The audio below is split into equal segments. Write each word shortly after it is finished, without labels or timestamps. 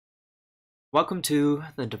Welcome to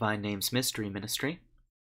the Divine Names Mystery Ministry.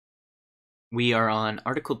 We are on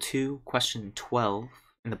Article 2, Question 12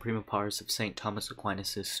 in the Prima Pars of St. Thomas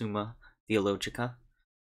Aquinas' Summa Theologica.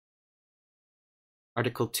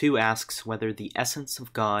 Article 2 asks whether the essence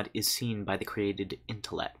of God is seen by the created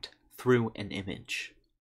intellect through an image,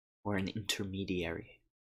 or an intermediary.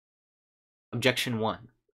 Objection 1.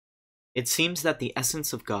 It seems that the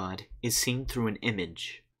essence of God is seen through an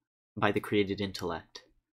image by the created intellect.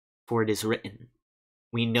 For it is written,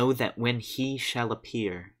 "We know that when he shall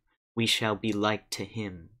appear, we shall be like to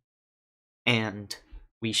him, and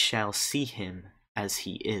we shall see him as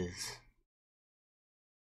he is."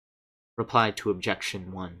 Reply to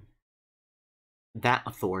Objection 1. That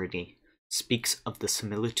authority speaks of the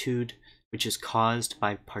similitude which is caused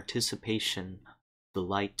by participation of the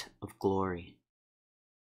light of glory.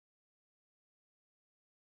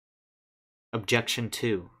 Objection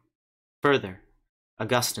 2. Further,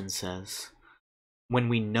 Augustine says, "When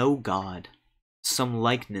we know God, some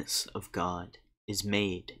likeness of God is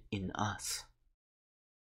made in us."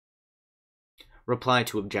 Reply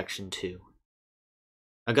to Objection 2.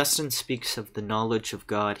 Augustine speaks of the knowledge of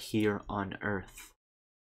God here on earth.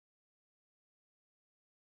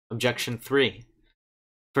 Objection 3.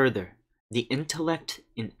 Further, the intellect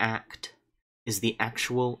in act is the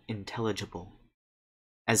actual intelligible,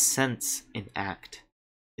 as sense in act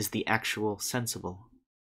is the actual sensible.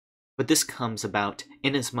 But this comes about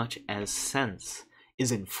inasmuch as sense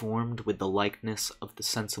is informed with the likeness of the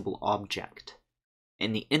sensible object,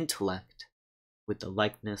 and the intellect with the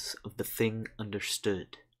likeness of the thing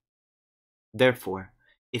understood. Therefore,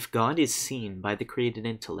 if God is seen by the created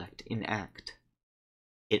intellect in act,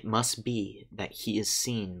 it must be that he is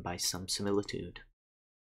seen by some similitude.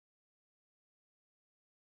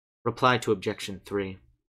 Reply to Objection 3.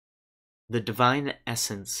 The divine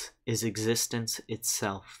essence is existence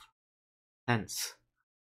itself. Hence,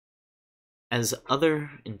 as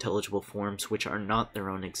other intelligible forms which are not their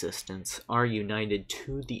own existence are united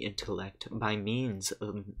to the intellect by means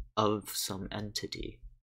of some entity,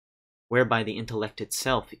 whereby the intellect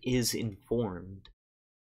itself is informed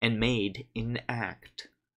and made in act,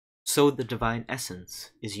 so the divine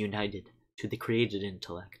essence is united to the created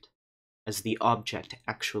intellect as the object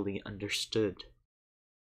actually understood,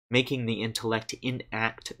 making the intellect in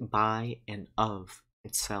act by and of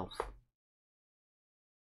itself.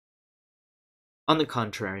 On the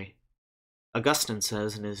contrary, Augustine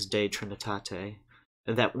says in his De Trinitate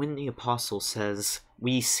that when the Apostle says,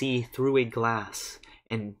 "We see through a glass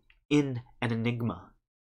and in an enigma,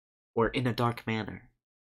 or in a dark manner,"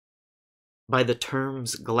 by the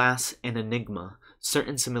terms glass and enigma,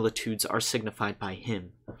 certain similitudes are signified by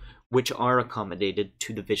him, which are accommodated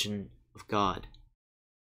to the vision of God.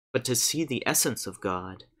 But to see the essence of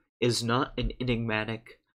God is not an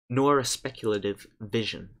enigmatic nor a speculative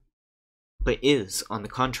vision, but is, on the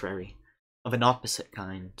contrary, of an opposite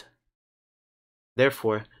kind.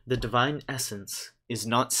 Therefore, the divine essence is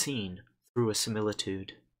not seen through a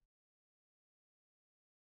similitude.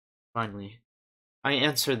 Finally, I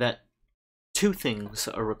answer that two things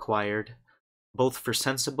are required, both for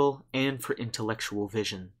sensible and for intellectual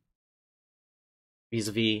vision,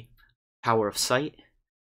 vis-a-vis power of sight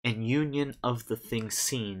and union of the thing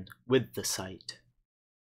seen with the sight.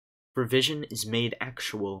 For vision is made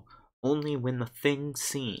actual only when the thing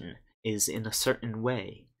seen is in a certain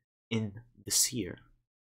way in the seer.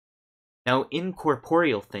 Now, in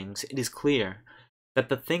corporeal things, it is clear that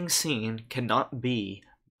the thing seen cannot be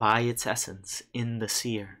by its essence in the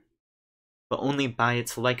seer, but only by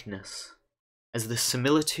its likeness, as the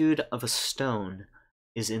similitude of a stone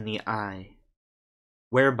is in the eye,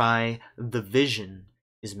 whereby the vision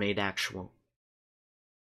is made actual,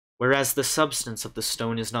 whereas the substance of the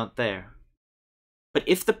stone is not there. But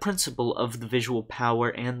if the principle of the visual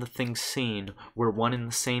power and the thing seen were one and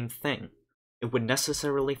the same thing, it would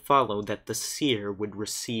necessarily follow that the seer would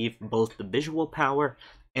receive both the visual power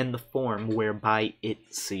and the form whereby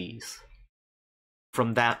it sees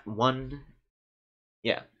from that one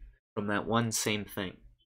same thing.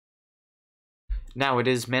 Now it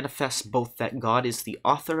is manifest both that God is the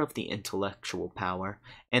author of the intellectual power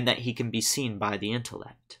and that he can be seen by the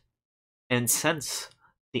intellect. And since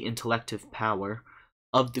the intellective power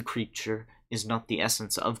of the creature is not the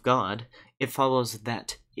essence of God, it follows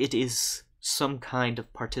that it is some kind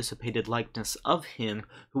of participated likeness of him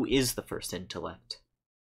who is the first intellect.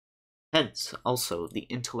 Hence, also, the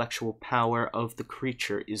intellectual power of the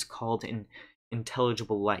creature is called an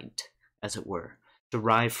intelligible light, as it were,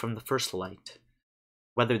 derived from the first light,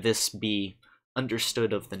 whether this be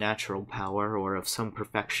understood of the natural power or of some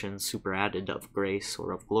perfection superadded of grace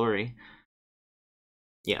or of glory.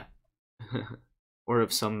 or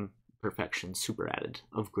of some perfection superadded,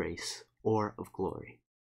 of grace, or of glory.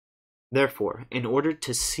 Therefore, in order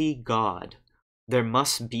to see God, there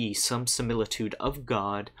must be some similitude of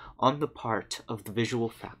God on the part of the visual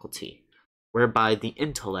faculty, whereby the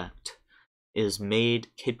intellect is made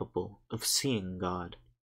capable of seeing God.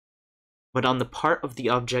 But on the part of the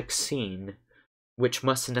object seen, which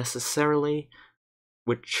must necessarily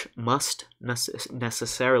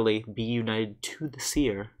be united to the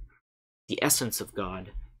seer, the essence of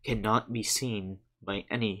God cannot be seen by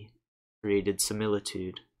any created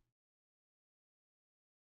similitude.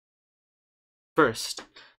 First,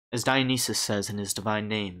 as Dionysius says in his Divine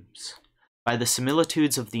Names, by the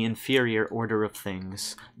similitudes of the inferior order of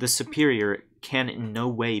things, the superior can in no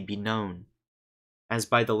way be known, as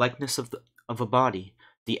by the likeness of a body,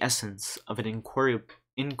 the essence of an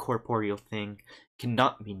incorporeal thing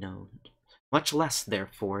cannot be known. Much less,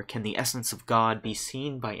 therefore, can the essence of God be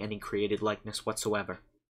seen by any created likeness whatsoever.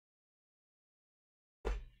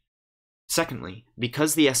 Secondly,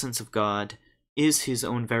 because the essence of God is his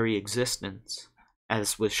own very existence,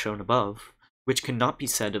 as was shown above, which cannot be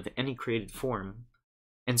said of any created form,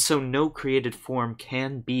 and so no created form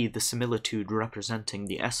can be the similitude representing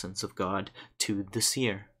the essence of God to the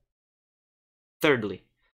seer. Thirdly,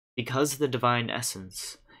 because the divine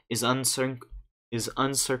essence is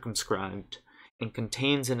uncircumscribed and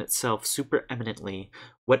contains in itself supereminently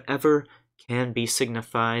whatever can be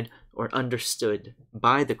signified or understood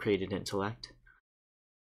by the created intellect.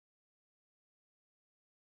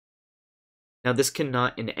 Now this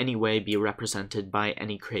cannot in any way be represented by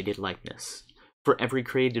any created likeness, for every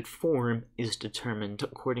created form is determined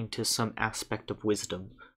according to some aspect of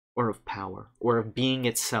wisdom, or of power, or of being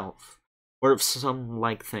itself, or of some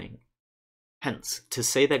like thing. Hence, to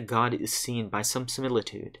say that God is seen by some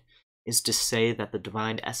similitude is to say that the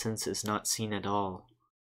divine essence is not seen at all,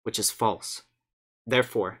 which is false.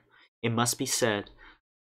 Therefore, it must be said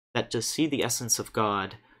that to see the essence of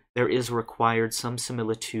God, there is required some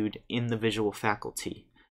similitude in the visual faculty,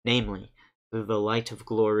 namely, the light of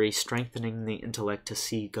glory strengthening the intellect to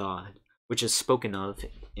see God, which is spoken of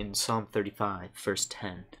in Psalm 35, verse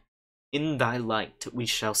 10. In thy light we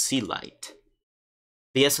shall see light.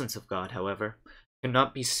 The essence of God, however,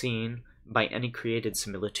 cannot be seen by any created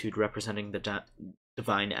similitude representing the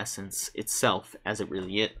divine essence itself as it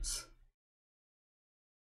really is.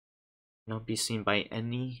 Cannot be seen by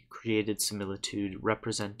any created similitude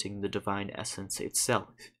representing the divine essence itself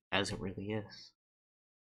as it really is.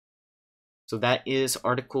 So that is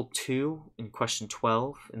Article 2 in question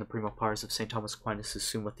 12 in the Prima Pars of St. Thomas Aquinas'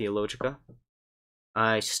 Summa Theologica.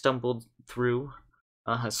 I stumbled through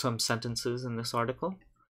some sentences in this article.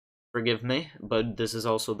 Forgive me, but this is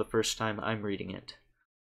also the first time I'm reading it.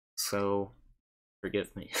 So,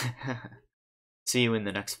 forgive me. See you in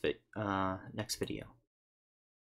the next video.